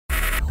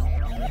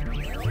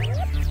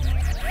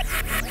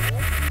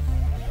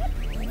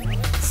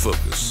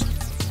Focus.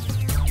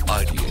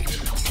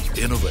 Ideate.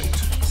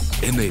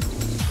 Innovate. Enable.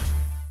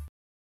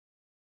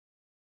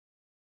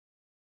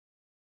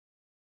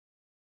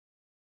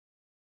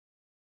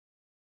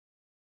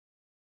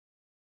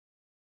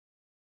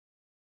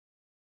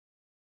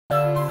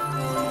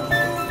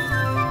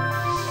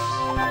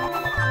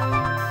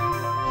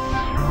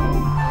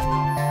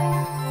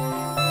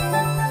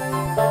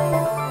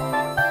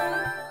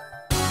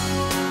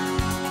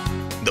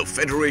 The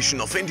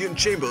Federation of Indian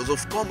Chambers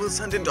of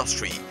Commerce and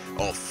Industry,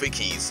 or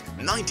FICCI's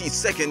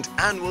 92nd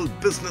Annual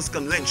Business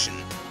Convention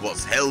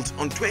was held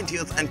on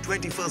 20th and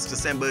 21st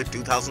December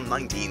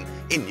 2019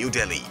 in New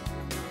Delhi.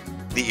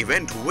 The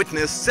event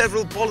witnessed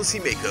several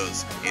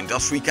policymakers,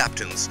 industry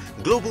captains,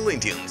 global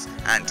Indians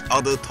and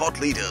other thought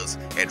leaders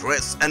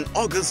address an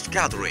august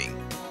gathering.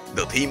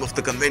 The theme of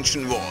the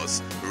convention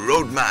was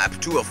Roadmap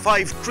to a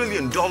 $5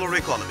 trillion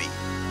economy.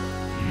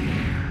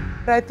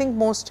 I think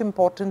most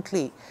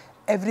importantly,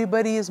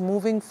 everybody is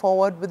moving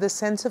forward with a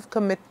sense of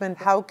commitment.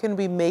 How can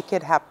we make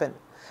it happen?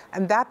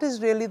 And that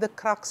is really the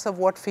crux of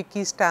what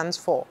FICCI stands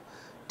for.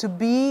 To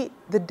be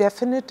the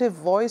definitive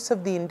voice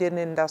of the Indian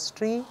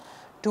industry,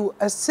 to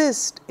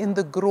assist in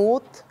the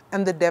growth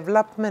and the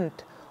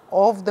development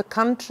of the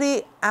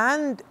country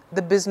and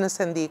the business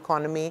and the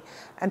economy,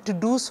 and to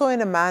do so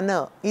in a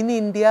manner in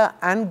India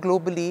and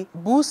globally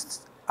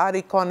boosts our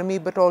economy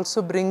but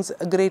also brings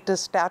a greater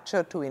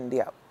stature to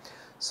India.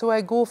 So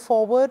I go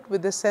forward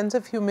with a sense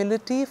of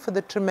humility for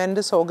the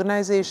tremendous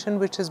organization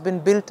which has been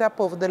built up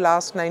over the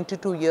last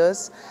 92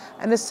 years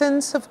and a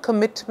sense of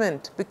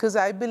commitment, because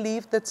I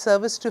believe that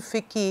service to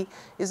FICCI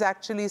is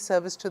actually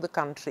service to the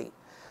country.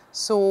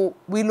 So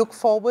we look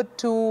forward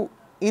to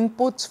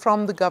inputs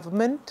from the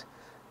government,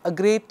 a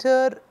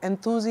greater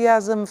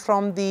enthusiasm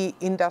from the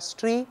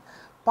industry,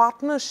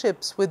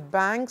 partnerships with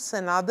banks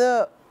and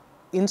other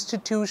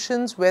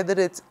institutions, whether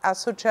it's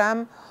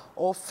ASSOCHAM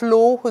or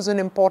FLOW, who's an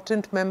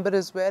important member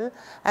as well,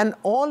 and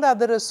all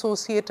other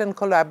associate and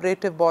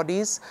collaborative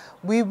bodies.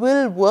 We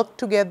will work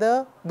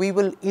together, we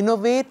will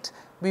innovate,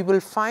 we will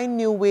find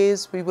new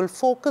ways, we will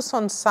focus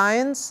on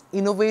science,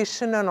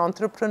 innovation and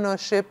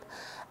entrepreneurship,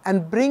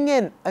 and bring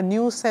in a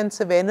new sense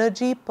of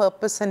energy,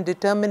 purpose and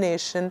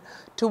determination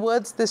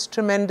towards this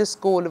tremendous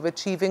goal of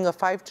achieving a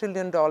 $5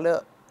 trillion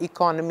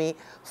economy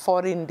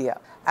for India.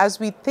 As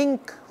we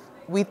think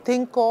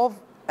of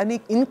an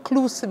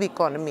inclusive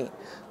economy.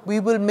 We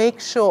will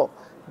make sure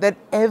that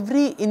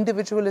every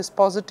individual is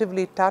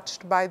positively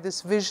touched by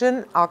this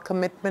vision, our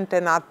commitment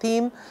and our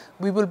theme.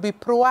 We will be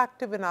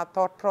proactive in our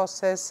thought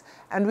process,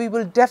 and we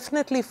will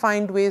definitely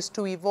find ways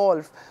to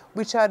evolve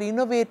which are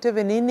innovative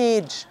and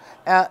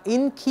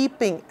in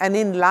keeping and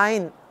in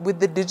line with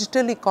the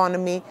digital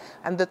economy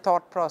and the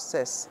thought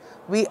process.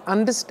 We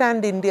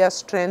understand India's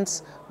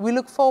strengths. We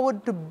look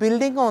forward to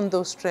building on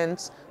those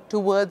strengths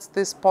towards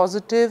this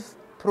positive,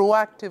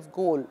 proactive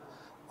goal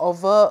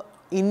of a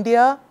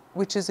India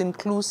which is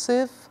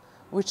inclusive,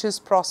 which is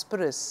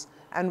prosperous,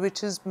 and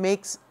which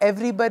makes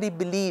everybody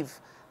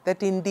believe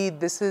that indeed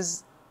this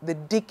is the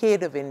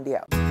decade of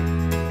India.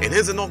 In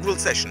his inaugural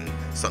session,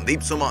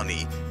 Sandeep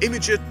Somani,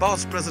 immediate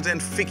past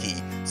President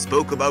FICCI,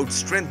 spoke about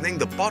strengthening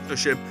the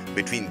partnership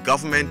between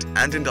government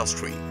and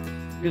industry.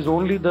 It is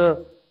only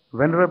the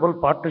venerable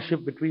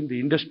partnership between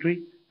the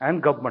industry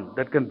and government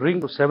that can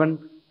bring to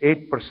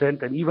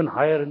 7-8% and even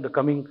higher in the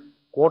coming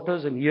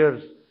quarters and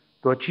years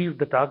to achieve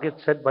the target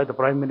set by the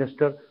Prime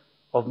Minister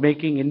of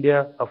making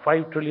India a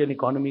 $5 trillion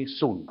economy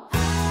soon.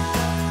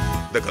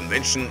 The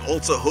convention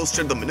also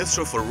hosted the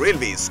Minister for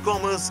Railways,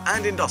 Commerce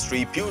and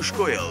Industry, Piyush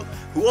Goyal,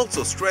 who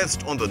also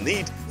stressed on the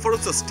need for a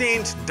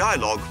sustained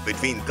dialogue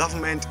between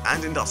government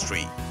and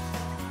industry.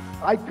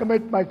 I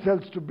commit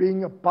myself to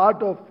being a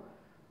part of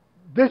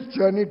this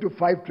journey to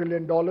 $5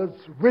 trillion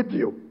with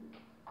you,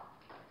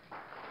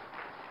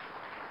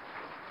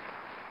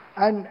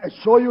 and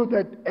assure you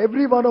that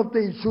every one of the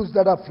issues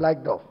that are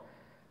flagged off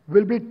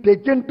will be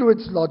taken to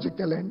its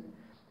logical end.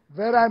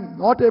 Where I'm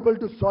not able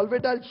to solve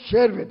it, I'll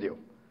share with you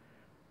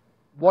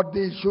what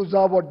the issues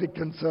are, what the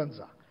concerns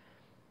are.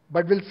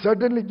 But we'll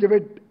certainly give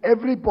it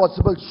every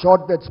possible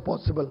shot that's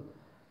possible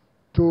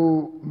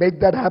to make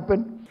that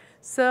happen.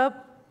 Sir,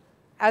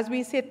 as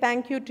we say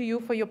thank you to you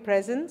for your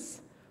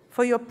presence,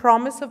 for your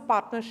promise of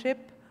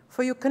partnership,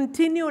 for your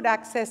continued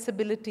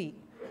accessibility,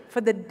 for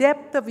the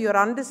depth of your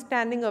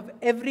understanding of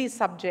every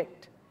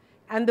subject,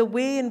 and the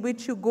way in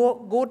which you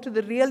go to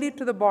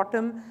the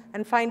bottom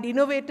and find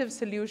innovative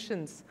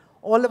solutions.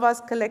 All of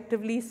us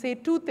collectively say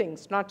two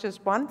things, not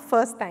just one.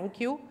 First, thank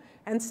you,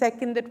 and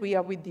second, that we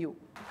are with you.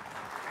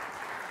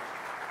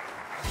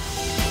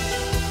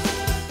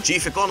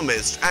 Chief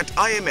Economist at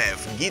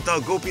IMF, Geeta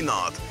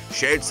Gopinath,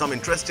 shared some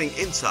interesting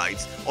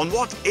insights on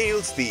what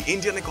ails the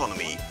Indian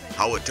economy,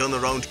 how a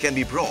turnaround can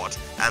be brought,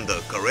 and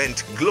the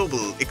current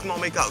global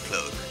economic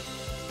outlook.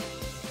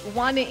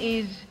 One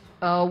is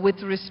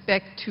with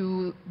respect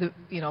to the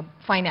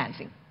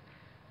financing,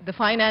 the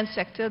finance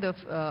sector, with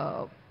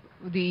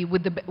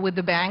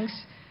the banks.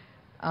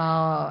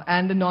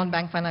 and the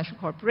non-bank financial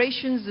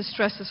corporations, the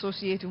stress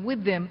associated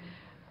with them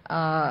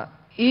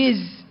is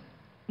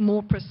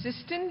more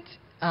persistent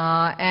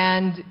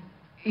and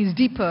is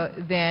deeper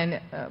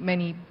than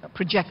many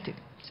projected.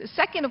 So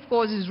second, of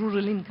course, is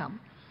rural income.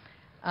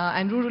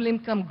 And rural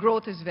income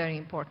growth is very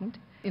important.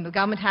 The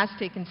government has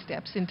taken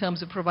steps in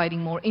terms of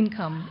providing more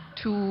income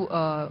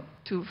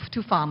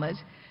to farmers,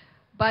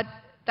 but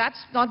that's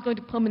not going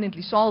to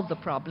permanently solve the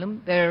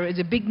problem. There is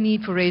a big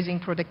need for raising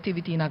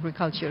productivity in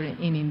agriculture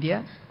in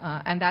India,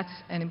 and that's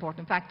an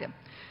important factor.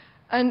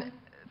 And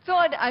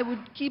third, I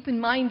would keep in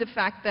mind the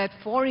fact that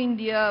for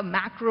India,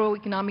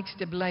 macroeconomic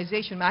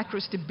stabilization, macro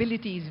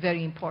stability is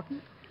very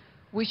important,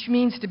 which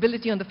means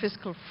stability on the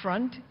fiscal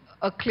front,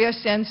 a clear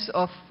sense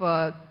of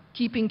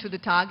keeping to the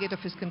target of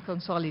fiscal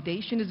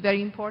consolidation is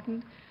very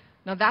important.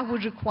 Now that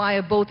would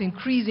require both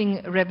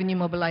increasing revenue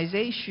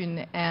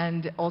mobilization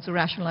and also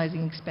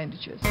rationalizing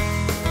expenditures.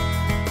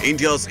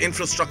 India's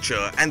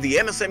infrastructure and the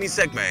MSME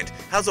segment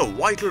has a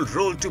vital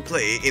role to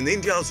play in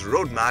India's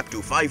roadmap to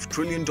 $5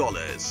 trillion.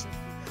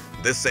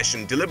 This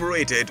session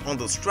deliberated on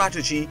the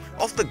strategy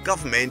of the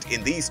government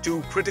in these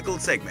two critical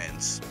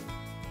segments.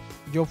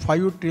 जो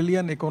 5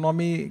 trillion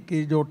economy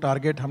की जो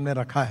target हमने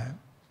रखा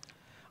है,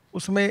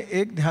 उसमें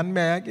एक ध्यान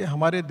में आया कि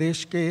हमारे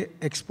देश के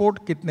एक्सपोर्ट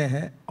कितने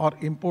हैं और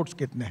इंपोर्ट्स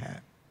कितने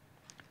हैं।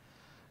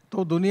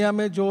 तो दुनिया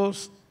में जो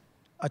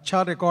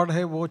अच्छा रिकॉर्ड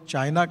है वो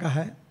चाइना का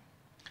है।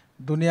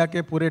 दुनिया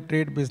के पूरे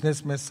ट्रेड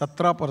बिजनेस में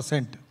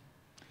 17%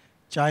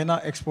 चाइना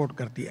एक्सपोर्ट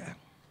करती है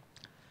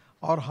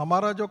और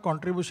हमारा जो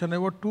कंट्रीब्यूशन है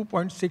वो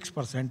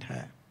 2.6%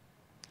 है।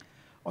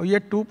 और ये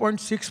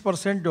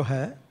 2.6% जो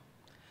है,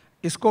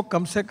 इसको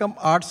कम से कम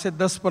 8 से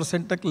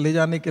 10% तक ले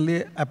जाने के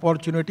लिए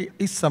अपॉर्चुनिटी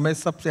इस समय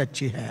सबसे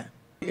अच्छी है।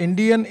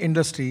 Indian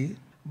industry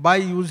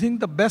by using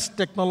the best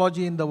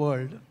technology in the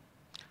world,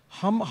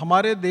 हम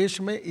हमारे देश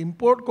में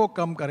इंपोर्ट को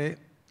कम करें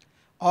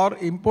और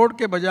इंपोर्ट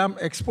के बजाय हम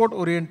एक्सपोर्ट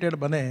ओरिएंटेड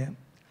बने,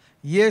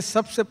 ये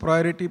सबसे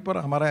प्रायोरिटी पर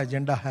हमारा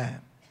एजेंडा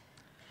है।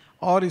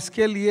 और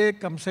इसके लिए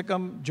कम से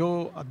कम जो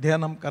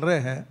अध्ययन हम कर रहे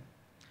हैं,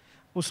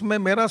 उसमें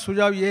मेरा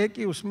सुझाव ये है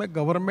कि उसमें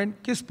गवर्नमेंट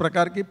किस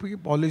प्रकार की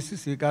पॉलिसी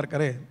स्वीकार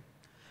करे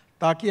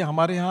ताकि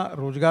हमारे यहाँ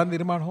रोजगार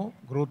निर्माण हो,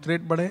 ग्रोथ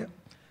रेट बढ़े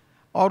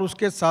और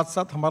उसके साथ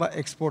साथ हमारा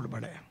एक्सपोर्ट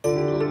बढ़े।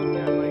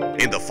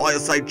 In the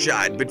fireside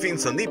chat between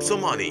Sandeep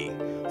Somani,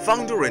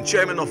 founder and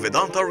chairman of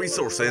Vedanta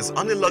Resources,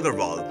 Anil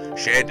Agarwal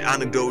shared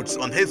anecdotes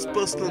on his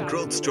personal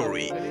growth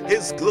story,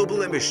 his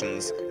global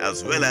ambitions,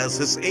 as well as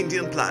his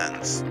Indian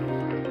plans.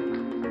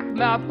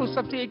 मैं आपको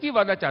सबसे एक ही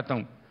वादा चाहता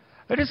हूँ,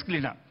 risk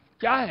लेना।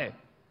 क्या है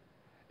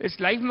इस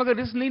लाइफ में, अगर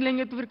रिस्क नहीं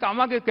लेंगे तो फिर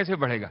काम आगे कैसे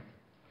बढ़ेगा।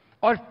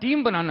 और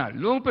टीम बनाना,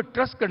 लोगों पर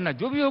ट्रस्ट करना,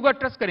 जो भी होगा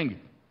ट्रस्ट करेंगे।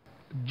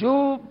 जो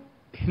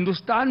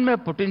हिंदुस्तान में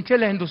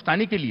पोटेंशियल है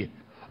हिंदुस्तानी के लिए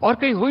और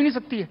कहीं हो ही नहीं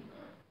सकती है।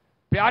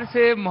 प्यार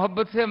से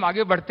मोहब्बत से हम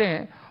आगे बढ़ते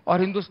हैं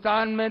और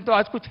हिंदुस्तान में तो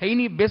आज कुछ है ही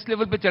नहीं, बेस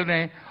लेवल पे चल रहे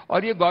हैं।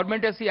 और ये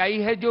गवर्नमेंट ऐसी आई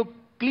है जो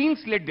क्लीन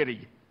स्लेट दे रही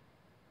है।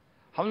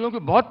 हम लोगों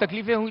की बहुत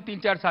तकलीफें हुई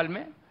 3-4 साल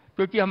में,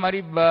 क्योंकि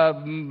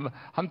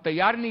हम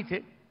तैयार नहीं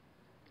थे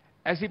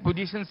ऐसी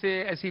पोजीशन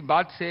से, ऐसी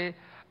बात से।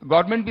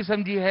 गवर्नमेंट भी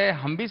समझी है,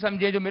 हम भी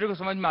समझे, जो मेरे को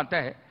समझ में आता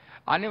है।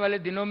 आने वाले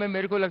दिनों में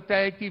मेरे को लगता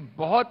है कि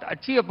बहुत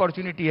अच्छी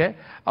अपॉर्चुनिटी है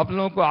आप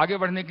लोगों को आगे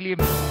बढ़ने के लिए।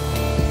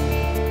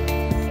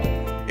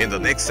 In the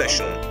next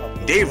session,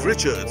 Dave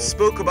Richards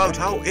spoke about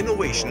how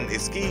innovation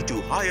is key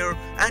to higher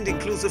and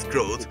inclusive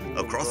growth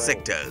across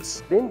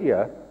sectors.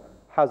 India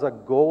has a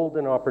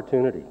golden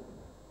opportunity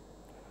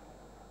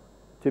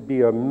to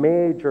be a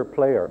major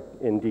player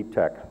in deep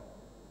tech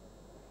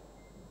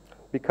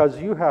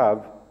because you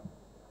have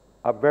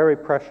a very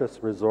precious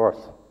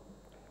resource.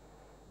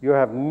 You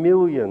have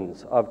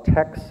millions of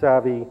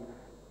tech-savvy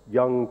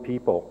young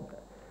people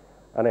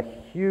and a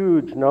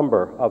huge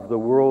number of the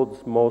world's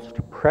most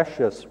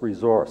precious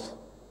resource,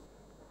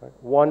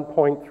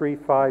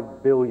 1.35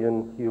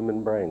 billion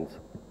human brains.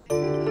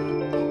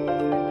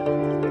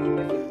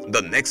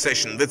 The next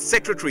session with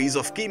secretaries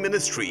of key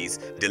ministries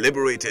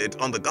deliberated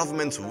on the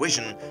government's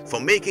vision for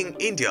making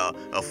India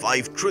a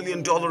 $5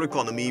 trillion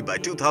economy by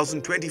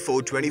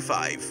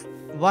 2024-25.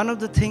 One of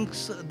the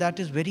things that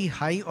is very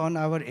high on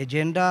our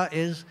agenda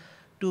is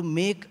to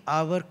make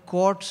our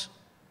courts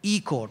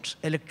e-courts,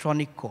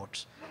 electronic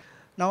courts.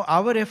 Now,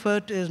 our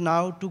effort is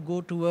now to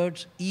go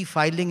towards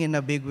e-filing in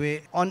a big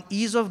way. On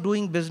ease of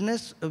doing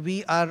business,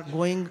 we are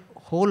going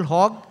whole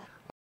hog.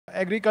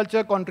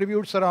 Agriculture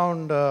contributes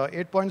around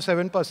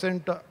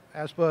 8.7%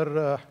 as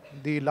per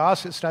the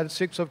last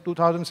statistics of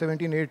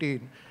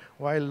 2017-18,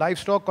 while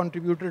livestock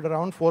contributed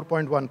around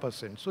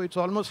 4.1%. So it's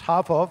almost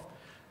half of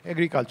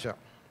agriculture.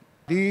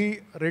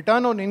 The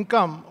return on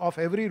income of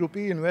every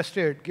rupee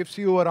invested gives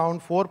you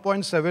around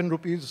 4.7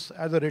 rupees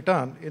as a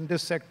return in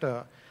this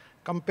sector,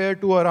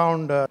 compared to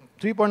around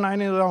 3.9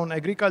 in around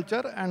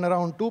agriculture and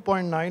around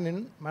 2.9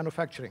 in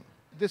manufacturing.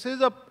 This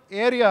is an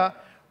area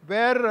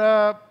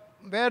where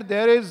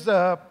there is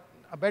a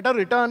better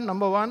return,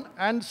 number one,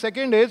 and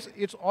second is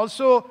it's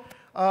also,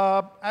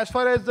 as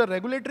far as the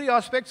regulatory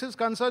aspects is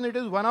concerned, it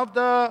is one of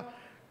the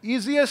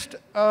easiest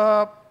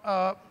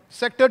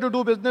sector to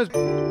do business.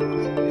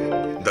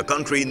 The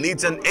country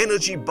needs an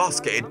energy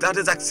basket that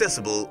is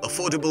accessible,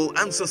 affordable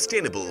and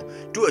sustainable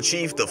to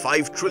achieve the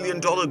 $5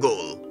 trillion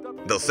goal.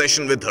 The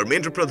session with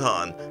Dharmendra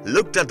Pradhan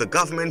looked at the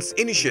government's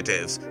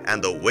initiatives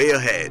and the way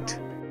ahead.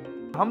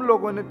 हम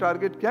लोगों ने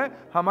target किया है,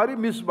 हमारी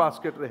miss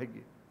basket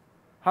रहेगी।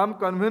 हम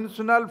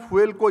conventional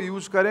fuel को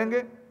use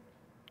करेंगे,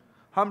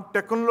 हम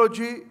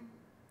टेक्नोलॉजी,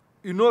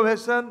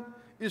 इनोवेशन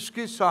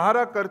इसकी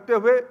सहारा करते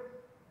हुए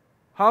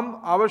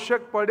हम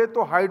आवश्यक पड़े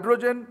तो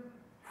हाइड्रोजन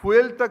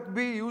फ्यूल तक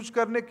भी यूज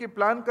करने की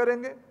प्लान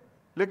करेंगे।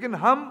 लेकिन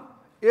हम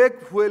एक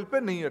फ्यूल पे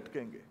नहीं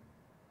अटकेंगे,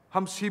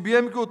 हम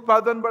सीबीएम के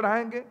उत्पादन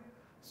बढ़ाएंगे,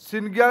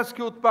 सिनगैस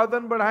के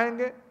उत्पादन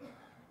बढ़ाएंगे।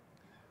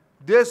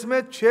 देश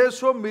में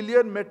 600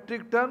 मिलियन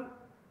मेट्रिक टन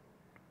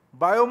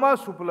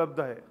बायोमास उपलब्ध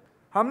है।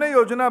 हमने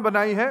योजना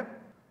बनाई है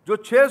जो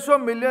 600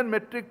 मिलियन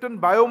मेट्रिक टन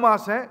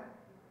बायोमास है,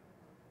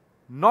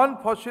 नॉन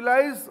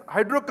फॉसिलाइज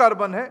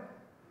हाइड्रोकार्बन है,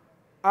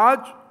 आज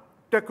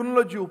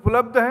टेक्नोलॉजी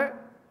उपलब्ध है,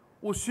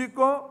 उसी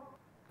को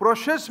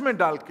प्रोसेस में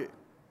डाल के,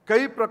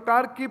 कई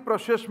प्रकार की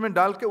प्रोसेस में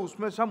डाल के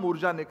उसमें से हम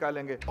ऊर्जा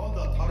निकालेंगे।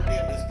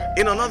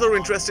 In another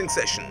interesting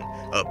session,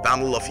 a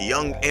panel of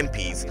young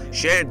MPs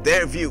shared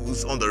their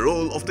views on the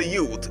role of the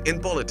youth in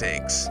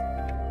politics.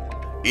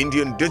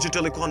 Indian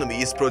digital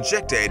economy is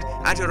projected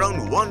at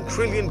around $1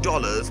 trillion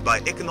by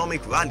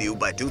economic value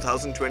by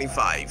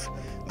 2025.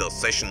 The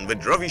session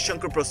with Ravi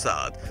Shankar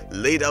Prasad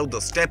laid out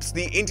the steps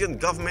the Indian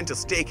government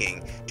is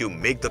taking to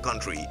make the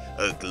country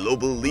a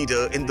global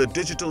leader in the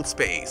digital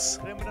space.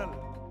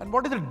 And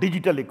what is the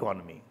digital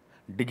economy?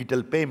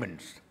 Digital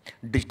payments,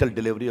 digital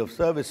delivery of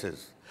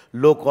services,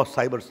 low-cost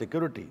cyber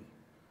security,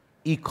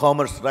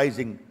 e-commerce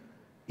rising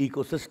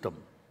ecosystem,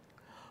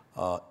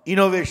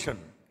 innovation,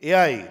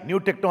 AI, new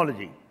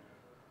technology.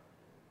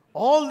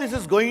 All this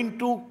is going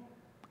to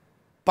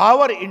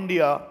power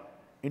India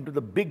into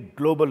the big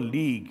global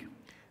league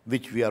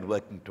which we are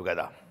working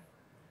together.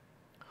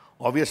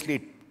 Obviously,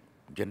 it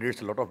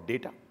generates a lot of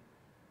data.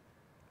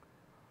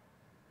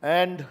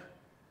 And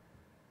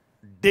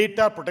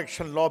data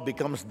protection law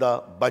becomes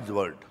the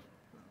buzzword.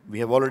 We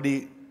have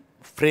already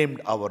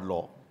framed our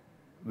law,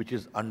 which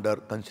is under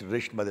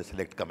consideration by the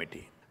Select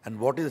Committee. And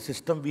what is the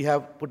system we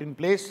have put in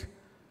place?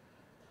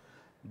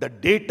 The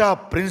data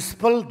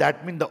principle,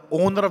 that means the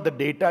owner of the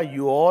data,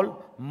 you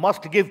all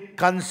must give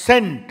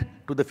consent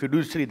to the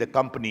fiduciary, the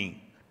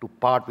company, to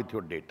part with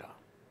your data.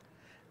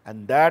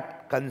 And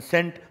that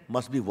consent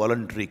must be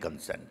voluntary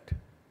consent,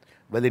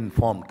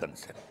 well-informed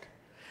consent.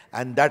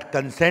 And that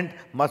consent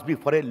must be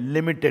for a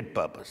limited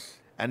purpose.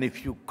 And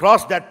if you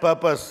cross that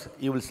purpose,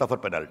 you will suffer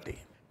penalty.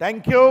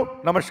 Thank you.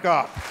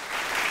 Namaskar.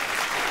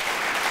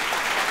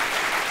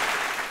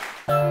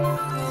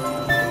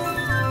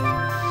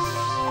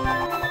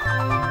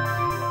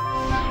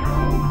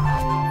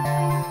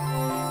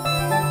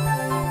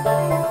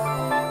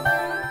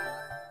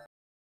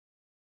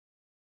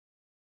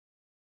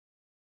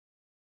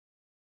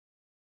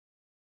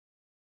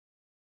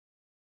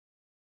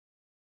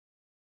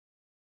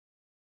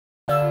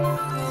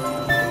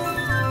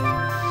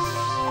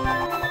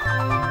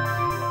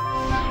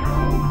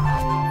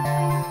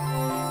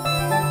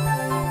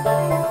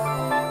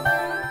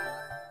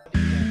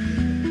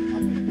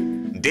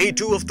 Day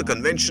 2 of the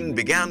convention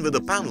began with a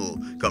panel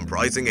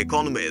comprising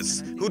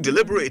economists who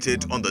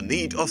deliberated on the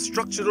need of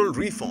structural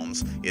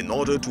reforms in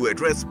order to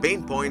address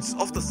pain points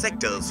of the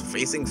sectors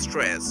facing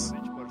stress.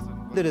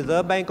 The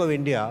Reserve Bank of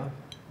India,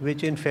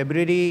 which in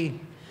February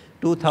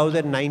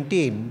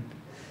 2019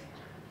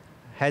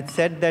 had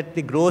said that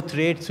the growth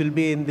rates will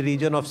be in the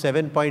region of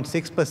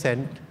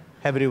 7.6%,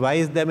 have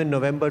revised them in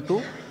November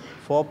to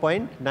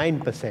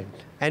 4.9%.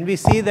 And we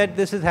see that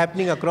this is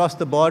happening across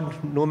the board,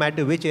 no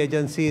matter which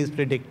agency is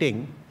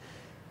predicting.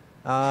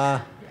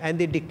 And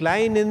the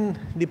decline in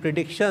the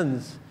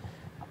predictions,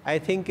 I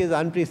think, is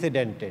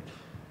unprecedented.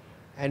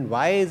 And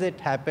why has it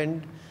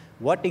happened?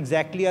 What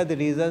exactly are the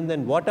reasons,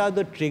 and what are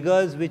the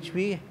triggers which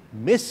we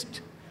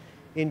missed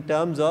in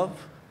terms of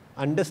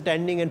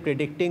understanding and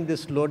predicting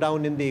this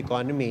slowdown in the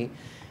economy?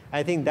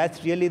 I think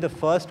that's really the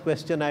first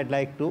question I'd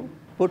like to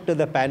put to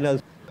the panel.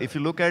 If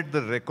you look at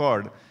the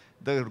record,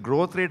 the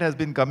growth rate has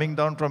been coming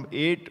down from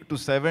 8 to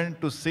 7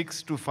 to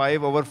 6 to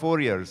 5 over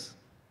 4 years.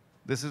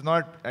 This is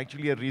not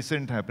actually a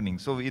recent happening.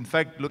 So in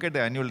fact, look at the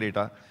annual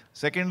data.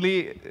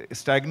 Secondly,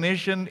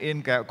 stagnation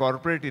in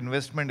corporate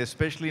investment,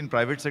 especially in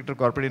private sector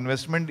corporate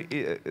investment,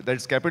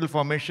 that's capital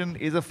formation,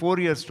 is a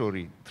 4-year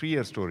story,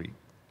 3-year story.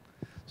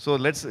 So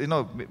let's,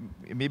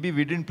 maybe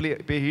we didn't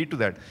pay heed to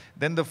that.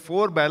 Then the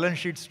 4 balance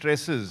sheet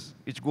stresses,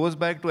 which goes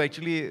back to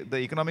actually the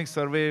economic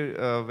survey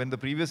when the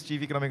previous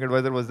chief economic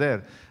advisor was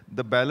there.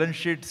 The balance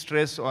sheet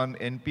stress on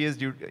NPS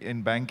due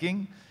in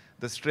banking,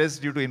 the stress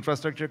due to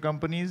infrastructure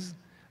companies,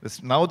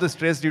 now the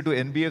stress due to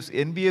NBFs.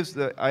 NBFs,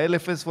 the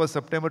ILFS was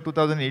September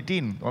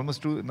 2018,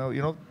 almost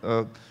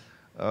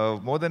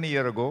more than a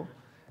year ago.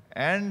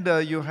 And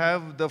you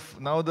have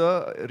now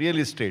the real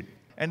estate.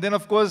 And then,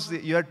 of course,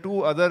 you had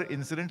 2 other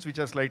incidents which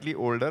are slightly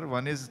older.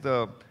 One is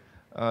the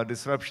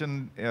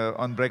disruption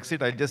on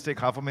Brexit. I'll just take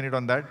half a minute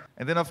on that.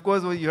 And then, of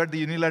course, you had the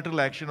unilateral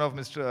action of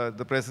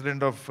the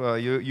President of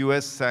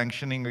US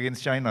sanctioning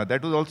against China.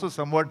 That was also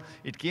somewhat,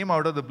 it came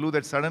out of the blue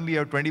that suddenly you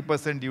have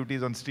 20%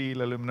 duties on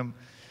steel, aluminum.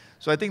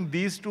 So I think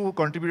these two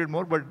contributed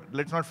more, but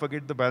let's not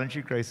forget the balance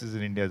sheet crisis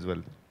in India as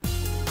well.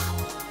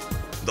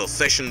 The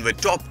session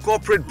with top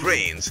corporate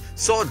brains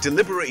saw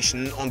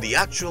deliberation on the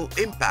actual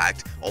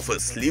impact of a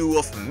slew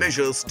of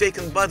measures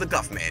taken by the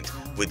government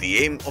with the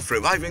aim of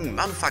reviving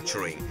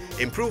manufacturing,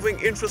 improving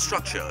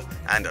infrastructure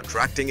and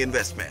attracting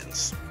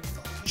investments.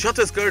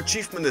 Chhattisgarh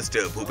Chief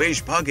Minister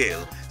Bhupesh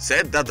Baghel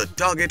said that the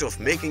target of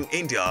making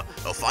India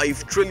a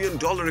 $5 trillion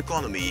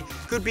economy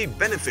could be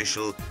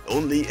beneficial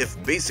only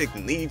if basic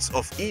needs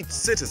of each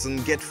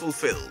citizen get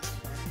fulfilled,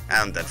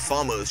 and that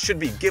farmers should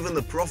be given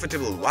a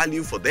profitable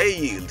value for their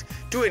yield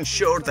to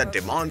ensure that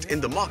demand in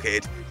the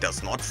market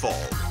does not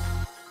fall.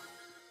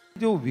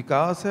 जो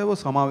विकास है वो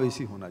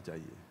समावेशी होना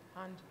चाहिए।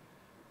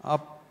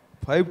 आप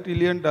 $5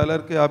 trillion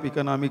के आप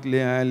economic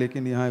ले आए,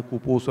 लेकिन यहाँ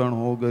कुपोषण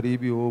हो,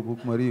 गरीबी हो,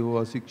 भूखमरी हो,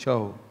 अशिक्षा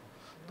हो,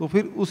 तो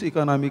फिर उस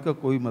इकोनॉमी का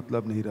कोई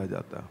मतलब नहीं रह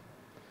जाता।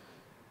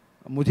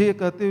 मुझे ये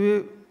कहते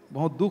हुए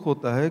बहुत दुख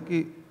होता है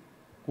कि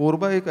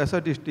कोरबा एक ऐसा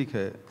डिस्ट्रिक्ट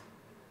है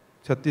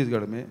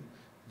छत्तीसगढ़ में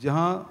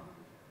जहाँ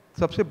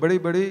सबसे बड़ी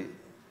बड़ी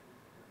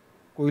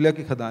कोयला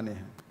की खदानें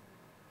हैं,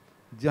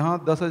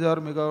 जहाँ 10,000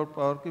 मेगावाट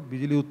पावर के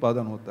बिजली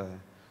उत्पादन होता है,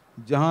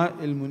 जहाँ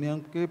एल्युमिनियम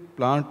के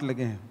प्लांट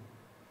लगे हैं,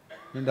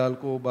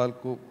 हिंडाल्को,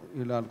 बाल्को,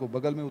 हिंडाल्को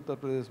बगल में उत्तर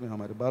प्रदेश में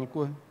हमारे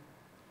बाल्को है।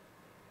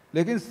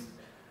 लेकिन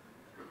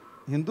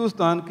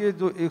हिंदुस्तान के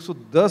जो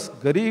 110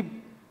 गरीब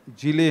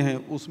जिले हैं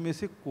उसमें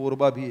से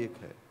कोरबा भी एक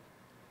है।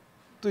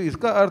 तो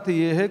इसका अर्थ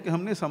ये है कि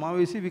हमने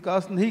समावेशी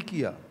विकास नहीं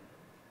किया।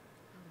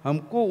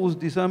 हमको उस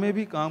दिशा में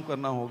भी काम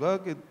करना होगा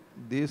कि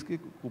देश के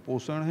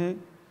कुपोषण है,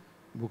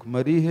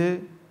 भूखमरी है,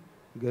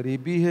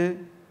 गरीबी है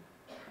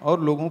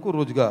और लोगों को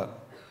रोजगार,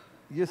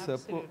 ये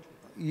सबको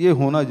ये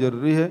होना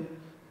जरूरी है।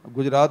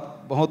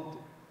 गुजरात बहुत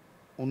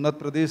उन्नत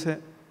प्रदेश है,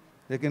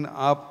 लेकिन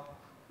आप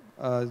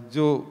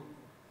जो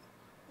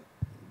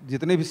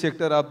जितने भी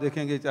सेक्टर आप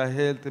देखेंगे, चाहे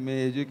हेल्थ में,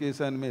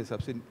 एजुकेशन में,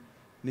 सबसे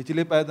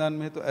निचले पायदान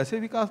में, तो ऐसे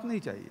विकास नहीं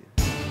चाहिए।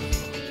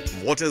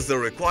 What is the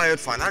required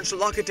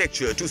financial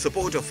architecture to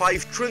support a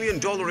 $5 trillion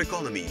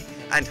economy,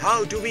 and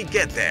how do we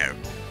get there?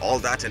 All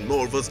that and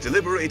more was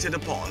deliberated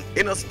upon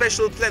in a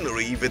special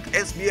plenary with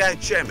SBI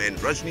Chairman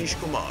Rajneesh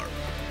Kumar.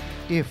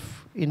 If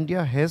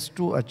India has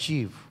to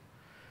achieve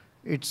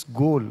its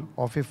goal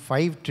of a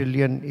 5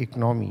 trillion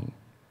economy,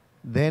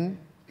 then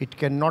it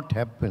cannot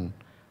happen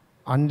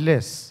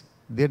unless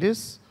there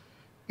is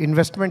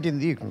investment in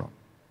the economy.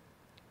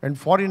 And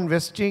for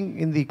investing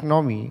in the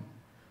economy,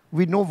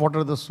 we know what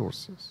are the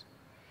sources.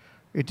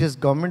 It is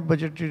government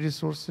budgetary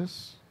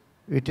resources,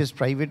 it is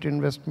private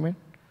investment,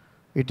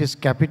 it is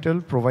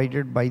capital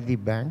provided by the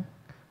bank,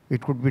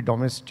 it could be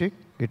domestic,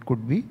 it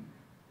could be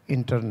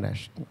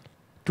international.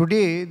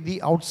 Today,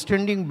 the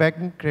outstanding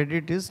bank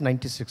credit is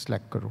 96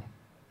 lakh crore.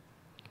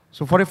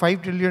 So for a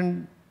 5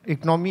 trillion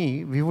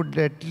economy, we would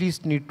at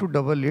least need to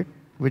double it,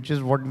 which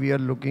is what we are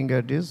looking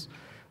at is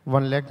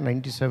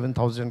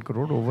 1,97,000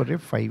 crore over a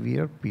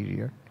 5-year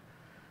period.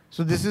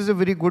 So this is a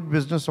very good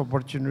business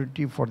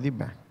opportunity for the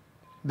bank.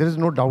 There is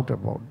no doubt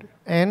about it.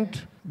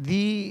 And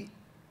the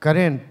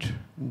current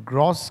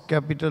gross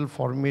capital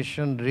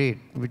formation rate,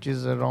 which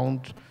is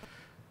around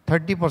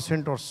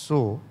 30% or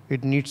so,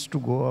 it needs to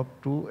go up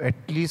to at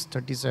least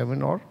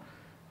 37 or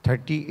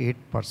 38%.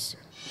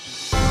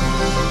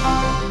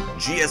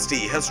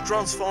 GST has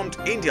transformed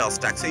India's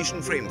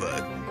taxation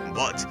framework,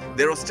 but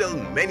there are still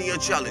many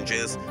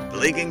challenges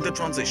plaguing the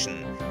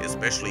transition,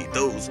 especially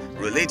those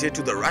related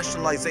to the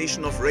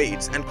rationalization of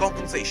rates and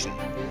compensation.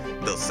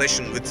 The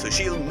session with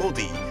Sushil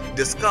Modi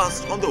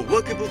discussed on the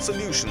workable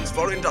solutions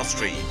for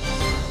industry.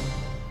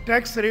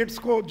 Tax rates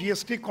को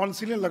GST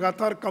Council ने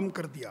लगातार कम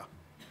कर दिया.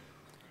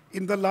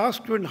 In the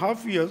last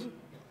 2.5 years,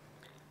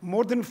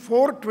 more than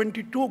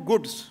 422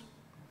 goods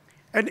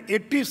and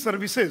 80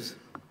 services,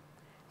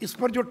 इस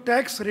पर जो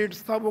tax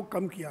rates था वो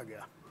कम किया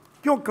गया.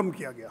 क्यों कम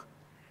किया गया?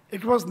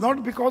 It was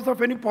not because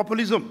of any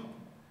populism,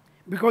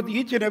 because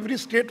each and every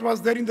state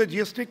was there in the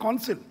GST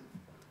Council.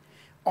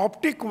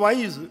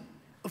 Optic-wise,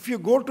 if you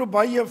go to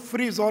buy a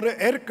fridge or an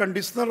air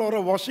conditioner or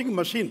a washing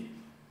machine,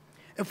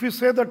 if you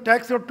say the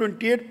tax of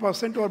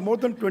 28% or more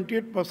than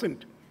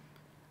 28%,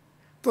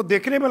 तो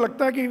देखने में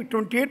लगता है कि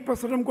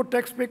 28% हमको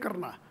tax पे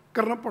करना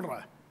पड़ रहा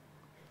है.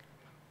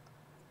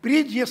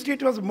 Pre-GST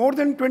it was more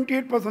than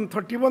 28%,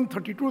 31,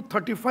 32,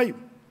 35.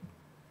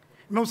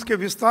 मैं उसके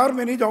विस्तार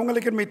में नहीं जाऊंगा,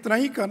 लेकिन मैं इतना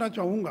ही कहना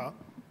चाहूँगा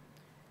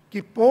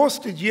कि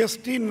post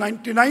GST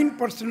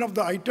 99% of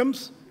the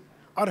items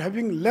are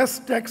having less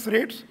tax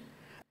rates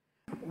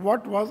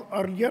what was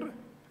earlier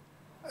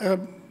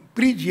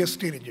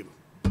pre-GST regime.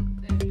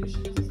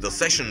 The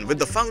session with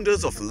the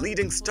founders of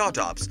leading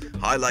startups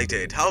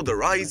highlighted how the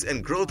rise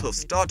and growth of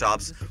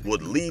startups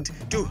would lead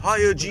to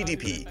higher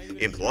GDP,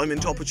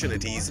 employment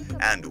opportunities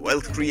and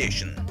wealth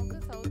creation.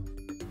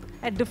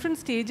 at different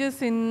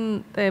stages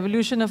in the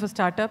evolution of a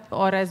startup,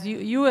 or as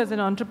you as an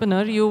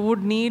entrepreneur, you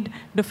would need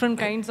different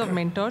kinds of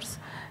mentors.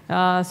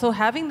 So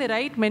having the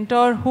right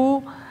mentor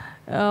who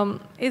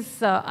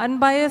is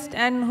unbiased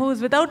and who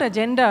is without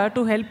agenda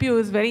to help you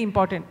is very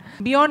important.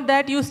 Beyond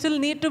that, you still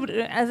need to,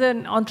 as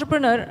an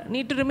entrepreneur,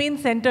 need to remain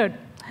centered.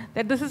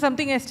 That this is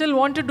something I still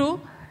want to do.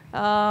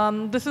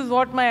 This is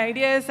what my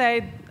idea is.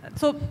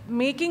 So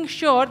making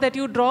sure that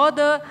you draw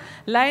the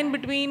line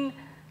between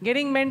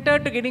getting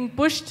mentored to getting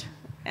pushed.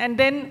 And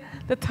then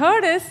the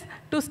third is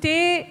to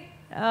stay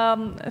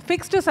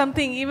fixed to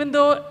something, even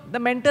though the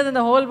mentors and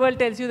the whole world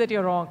tells you that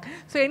you're wrong.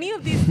 So any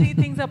of these three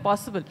things are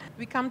possible.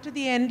 We come to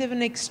the end of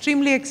an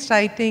extremely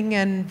exciting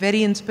and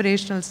very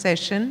inspirational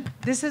session.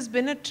 This has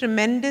been a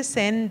tremendous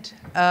end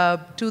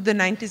to the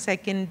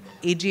 92nd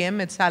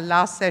AGM. It's our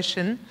last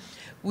session.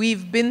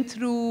 We've been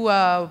through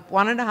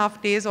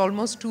 1.5 days,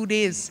 almost 2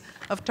 days,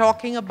 of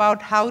talking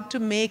about how to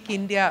make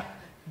India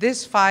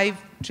this $5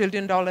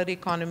 trillion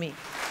economy.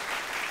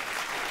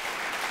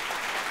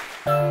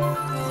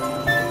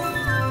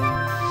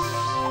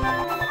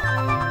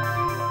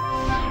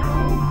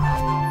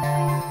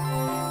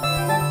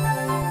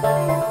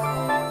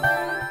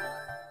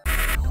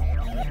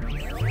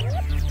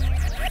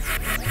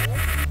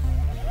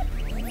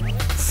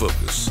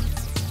 Focus.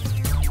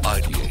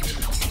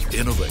 Ideate.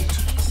 Innovate.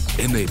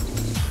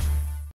 Enable.